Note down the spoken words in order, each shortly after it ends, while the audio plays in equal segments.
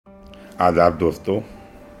आदाब दोस्तों,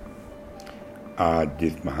 आज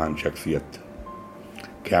जिस महान शख्सियत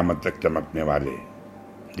क़यामत तक चमकने वाले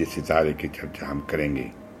जिस सितारे की चर्चा हम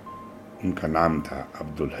करेंगे उनका नाम था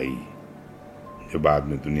अब्दुल हई, जो बाद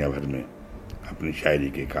में दुनिया भर में अपनी शायरी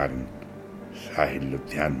के कारण साहिर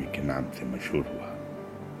लुधियानवी के नाम से मशहूर हुआ।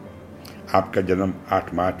 आपका जन्म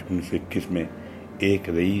 8 मार्च 1921 में एक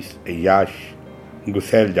रईस अय्याश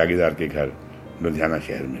गुसैल जागीरदार के घर लुधियाना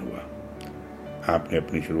शहर में हुआ। आपने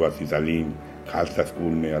अपनी शुरुआती तालीम खालसा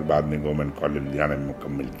स्कूल में और बाद में गवर्नमेंट कॉलेज लुधियाना में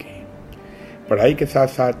मुकम्मल की। पढ़ाई के साथ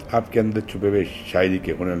साथ आपके अंदर छुपे हुए शायरी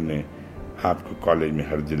के हुनर ने आपको कॉलेज में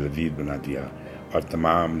हर दिल अजीज बना दिया और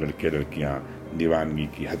तमाम लड़के लड़कियां दीवानगी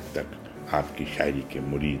की हद तक आपकी शायरी के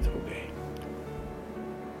मुरीद हो गए।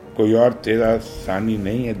 कोई और तेरा सानी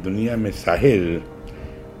नहीं है दुनिया में साहिर,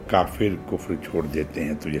 काफिर कुफ्र छोड़ देते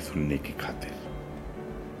हैं तुझे सुनने की खातिर।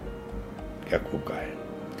 क्या खूब कहा है।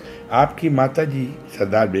 आपकी माता जी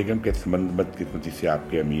सरदार बेगम के संबंध बदकिस्मती से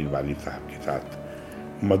आपके अमीर वालिद साहब के साथ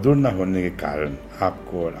मधुर न होने के कारण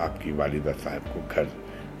आपको और आपकी वालिदा साहब को घर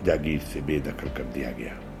जागीर से बेदखल कर दिया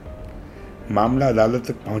गया। मामला अदालत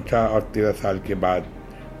तक पहुंचा और 13 साल के बाद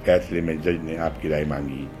फैसले में जज ने आपकी राय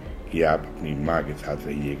मांगी कि आप अपनी मां के साथ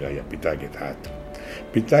रहिएगा या पिता के साथ।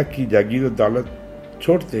 पिता की जागीर और दौलत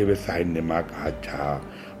छोड़ते हुए साहिर ने मां का हाथ चाहा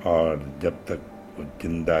और जब तक वो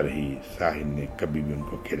जिंदा रही साहिर ने कभी भी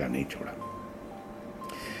उनको अकेला नहीं छोड़ा।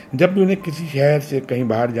 जब भी उन्हें किसी शहर से कहीं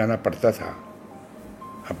बाहर जाना पड़ता था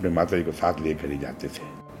अपने माता जी को साथ लेकर ही जाते थे।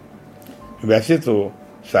 वैसे तो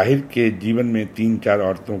साहिर के जीवन में 3-4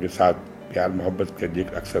 औरतों के साथ प्यार मोहब्बत का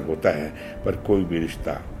जिक्र अक्सर होता है, पर कोई भी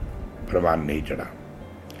रिश्ता परवान नहीं चढ़ा।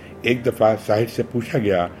 एक दफ़ा साहिर से पूछा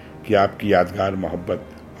गया कि आपकी यादगार मोहब्बत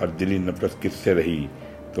और दिली नफरत किससे रही,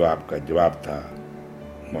 तो आपका जवाब था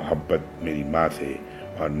मोहब्बत मेरी माँ से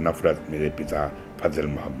और नफरत मेरे पिता फजल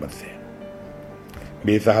मोहम्मद से।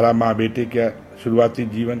 बेसहारा माँ बेटे का शुरुआती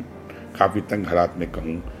जीवन काफ़ी तंग हालात में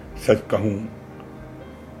सच कहूँ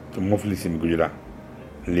तो मुफलिसी में गुजरा,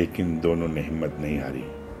 लेकिन दोनों ने हिम्मत नहीं हारी।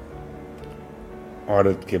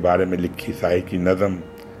 औरत के बारे में लिखी साहिर की नज़म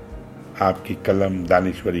आपकी कलम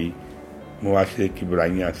दानिश्वरी, मुआशरे की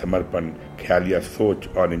बुराइयाँ, समर्पण, ख्यालिया सोच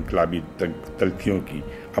और इनकलाबी तलखियों की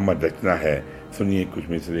अमर रचना है। सुनिए कुछ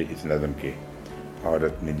मिसरे इस नज़म के।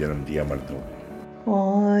 औरत ने जन्म दिया मर्दों को,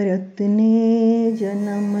 औरत ने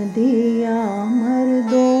जन्म दिया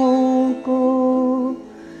मर्दों को,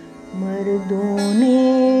 मर्दों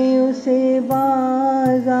ने उसे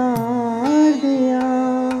बाजार दिया।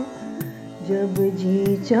 जब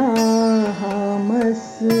जी चाहा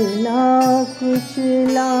मसला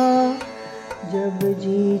कुचला, जब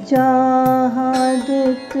जी चाहा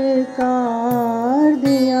दुत्कार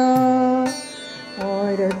दिया।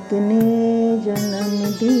 औरत ने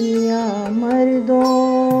जन्म दिया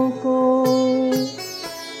मर्दों को।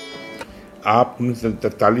 आप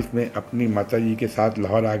 1943 में अपनी माताजी के साथ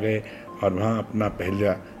लाहौर आ गए और वहाँ अपना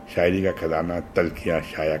पहला शायरी का खजाना तलखियाँ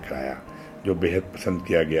शाया कराया, जो बेहद पसंद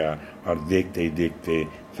किया गया और देखते ही देखते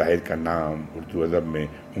साहिर का नाम उर्दू अदब में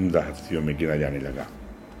उम्दा हस्तियों में गिना जाने लगा।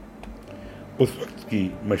 उस वक्त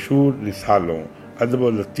की मशहूर रिसालों अदब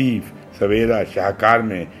व लतीफ़, सवेरा, शाहकार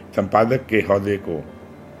में संपादक के ओहदे को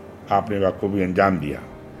आपने बखूबी अंजाम दिया।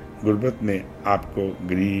 गुर्बत ने आपको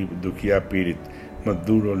गरीब, दुखिया, पीड़ित,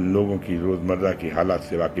 मजदूर और लोगों की रोज़मर्रा की हालात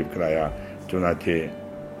से वाकिफ़ कराया। चुनाचे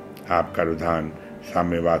आपका रुझान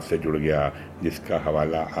साम्यवाद से जुड़ गया, जिसका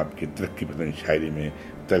हवाला आपकी तरक्की पसंद शायरी में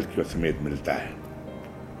तलखियों समेत मिलता है।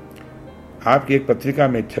 आपकी एक पत्रिका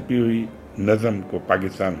में छपी हुई नज़म को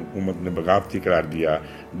पाकिस्तान हुकूमत ने बगावती करार दिया,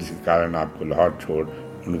 जिसके कारण आपको लाहौर छोड़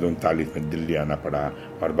 1939 में दिल्ली आना पड़ा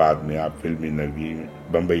और बाद में आप फिल्मी नगरी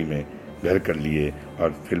बम्बई में घर कर लिए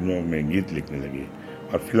और फिल्मों में गीत लिखने लगे।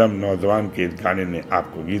 और फिल्म नौजवान के इस गाने ने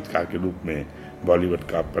आपको गीतकार के रूप में बॉलीवुड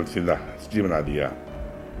का प्रसिद्ध हस्ती बना दिया।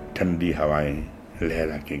 ठंडी हवाएं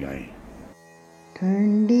लहरा के गाएं,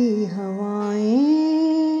 ठंडी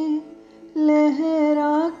हवाएं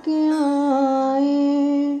लहरा के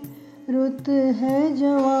आए, रुत है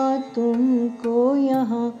जवां तुमको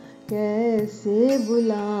यहाँ कैसे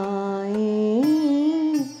बुलाएं।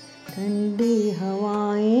 ठंडी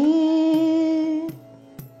हवाएं।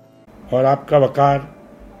 और आपका वकार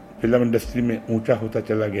फिल्म इंडस्ट्री में ऊंचा होता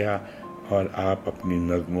चला गया और आप अपनी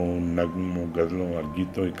नज़मों, नगमों, गज़लों और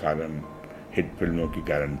गीतों के कारण हिट फिल्मों की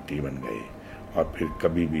गारंटी बन गए और फिर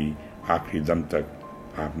कभी भी आखिरी दम तक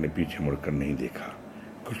आपने पीछे मुड़कर नहीं देखा।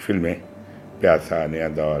 कुछ फिल्में प्यासा, नया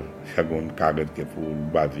दौर, शगुन, कागज के फूल,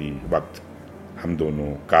 बाजी, वक्त, हम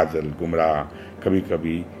दोनों, काजल, गुमराह, कभी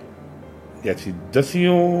कभी जैसी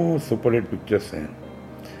दसियों सुपरहिट पिक्चर्स हैं।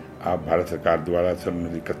 आप भारत सरकार द्वारा सन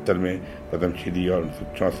 1971 में पद्मश्री और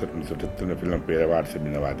 1964-1978 में फिल्म फेयर अवार्ड से भी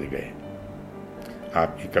नवाजे गए।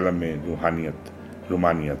 आपकी कलम में रूहानियत,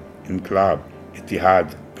 रोमानियत, इनकलाब,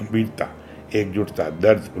 इतिहाद, गंभीरता, एकजुटता,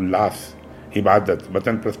 दर्द, उल्लास, इबादत,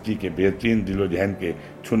 वतन प्रस्ती के बेहतरीन दिलो जहन के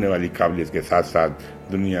छूने वाली काबिलियत के साथ साथ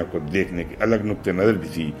दुनिया को देखने की अलग नुक्ते नज़र भी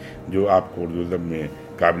थी, जो आपको उर्दू अदब में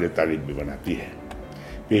काबिल तारीफ भी बनाती है।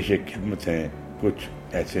 पेश खिदमत हैं कुछ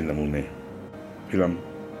ऐसे नमूने। फिल्म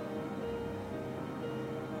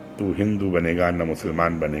तू हिंदू बनेगा न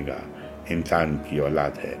मुसलमान बनेगा, इंसान की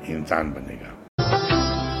औलाद है इंसान बनेगा।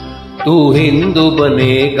 तू हिंदू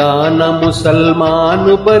बनेगा न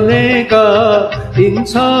मुसलमान बनेगा,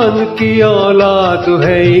 इंसान की औलाद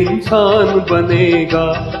है इंसान बनेगा।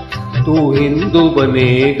 तू हिंदू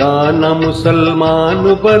बनेगा न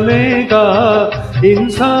मुसलमान बनेगा,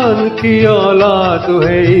 इंसान की औलाद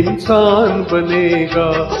है इंसान बनेगा।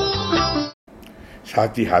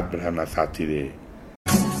 साथी हाथ बढ़ाना साथी रे,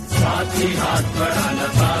 साथी हाथ बढ़ाना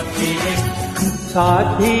साथी रे,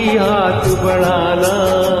 साथी हाथ बढ़ाना,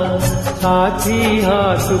 साथी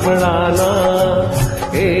हाथ बढ़ाना।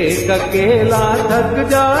 एक अकेला थक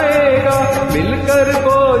जाएगा, मिलकर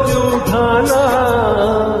बोझ उठाना।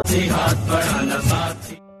 साथी हाथ बढ़ाना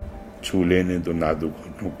साथी। छू लेने दो नाजुक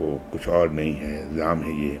होठों को, कुछ और नहीं है इल्जाम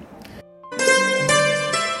है ये।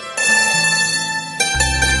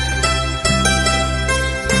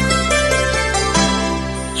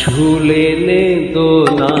 छू लेने दो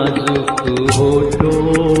नाजुक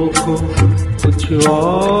होठों को, कुछ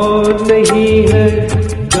और नहीं है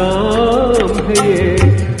काम है ये।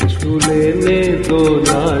 छू लेने दो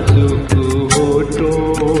नाजुक होठों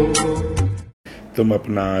को। तुम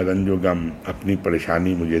अपना रंजो गम, अपनी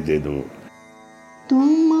परेशानी मुझे दे दो।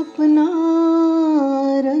 तुम अपना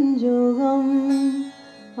रंजो गम,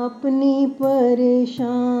 अपनी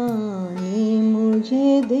परेशानी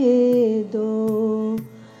मुझे दे दो।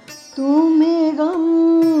 तुम्हें गम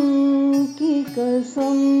की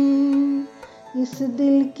कसम, इस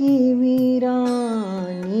दिल की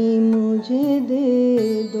वीरानी मुझे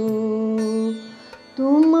दे दो।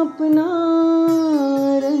 तुम अपना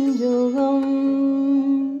रंजो गम।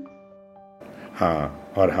 हाँ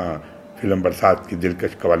और हाँ, फिल्म बरसात की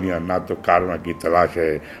दिलकश कवालियाँ ना तो कारवां की तलाश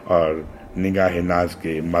है और निगाह नाज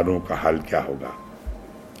के मरों का हाल क्या होगा।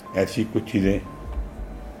 ऐसी कुछ चीज़ें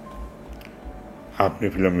आपने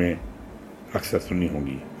फिल्म में अक्सर सुनी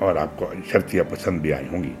होंगी और आपको शर्तिया पसंद भी आई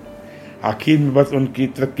होंगी। आखिर में बस उनकी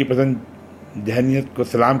तरक्की पसंद जहनियत को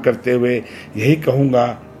सलाम करते हुए यही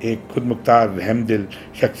कहूँगा, एक खुद मुख्तार रहमदिल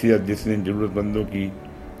शख्सियत जिसने ज़रूरतमंदों की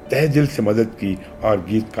तहे दिल से मदद की और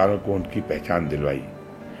गीतकारों को उनकी पहचान दिलवाई।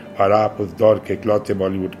 और आप उस दौर के इकलौते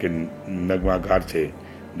बॉलीवुड के नगमागार थे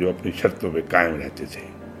जो अपनी शर्तों पे कायम रहते थे।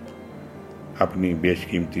 अपनी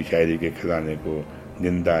बेशकीमती शायरी के खजाने को,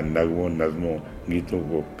 जिंदा नगमों, नज़मों, गीतों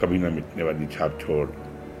को कभी न मिटने वाली छाप छोड़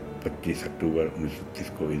 25 अक्टूबर 1930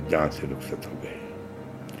 को इस जान से रुखसत हो गए।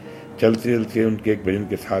 चलते चलते उनके एक भजन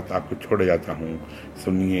के साथ आपको छोड़ जाता हूँ।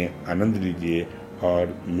 सुनिए, आनंद लीजिए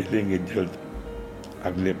और मिलेंगे जल्द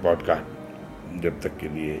अगले पॉडकास्ट। जब तक के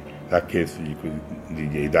लिए राकेश जी को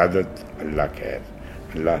दीजिए इजाज़त। अल्लाह खैर।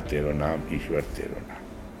 अल्लाह तेरो नाम, ईश्वर तेरो नाम।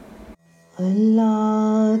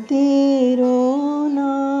 अल्लाह तेरो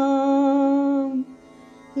नाम,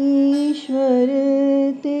 ईश्वर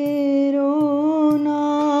तेरो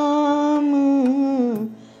नाम।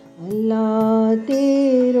 अल्लाह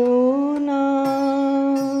तेरो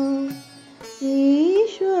नाम,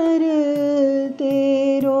 ईश्वर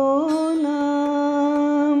तेरो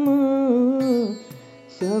नाम।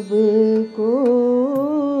 सबको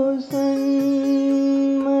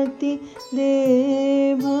सन्मति दे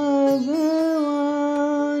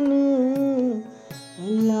भगवान।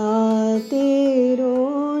 अल्लाह तेरो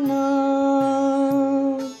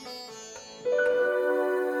नाम।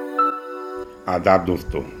 आदाब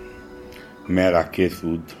दोस्तों, मैं राकेश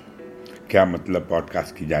सूद क्या मतलब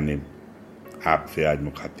पॉडकास्ट की जानिब आपसे आज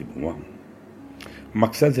मुखातिब हुआ हूँ।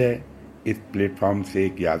 मकसद है इस प्लेटफॉर्म से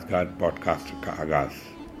एक यादगार पॉडकास्ट का आगाज़,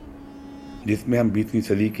 जिसमें हम 20वीं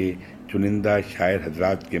सदी के चुनिंदा शायर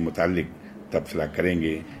हजरात के मुतालिक तबसरा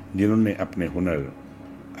करेंगे, जिन्होंने अपने हुनर,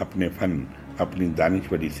 अपने फ़न, अपनी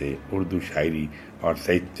दानिशवरी से उर्दू शायरी और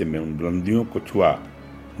साहित्य में उन बुलंदियों को छुआ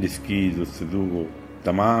जिसकी जुस्तजू वो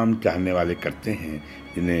तमाम चाहने वाले करते हैं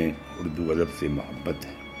जिन्हें उर्दू अदब से मोहब्बत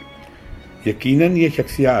है। यकीनन ये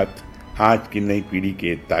शख्सियात आज की नई पीढ़ी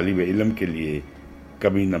के तालिब इल्म के लिए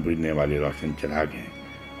कभी न बुझने वाले रोशन चिराग हैं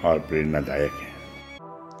और प्रेरणादायक हैं।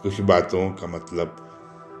 कुछ बातों का मतलब,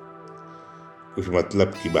 कुछ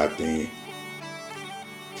मतलब की बातें,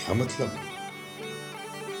 क्या मतलब।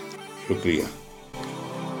 शुक्रिया।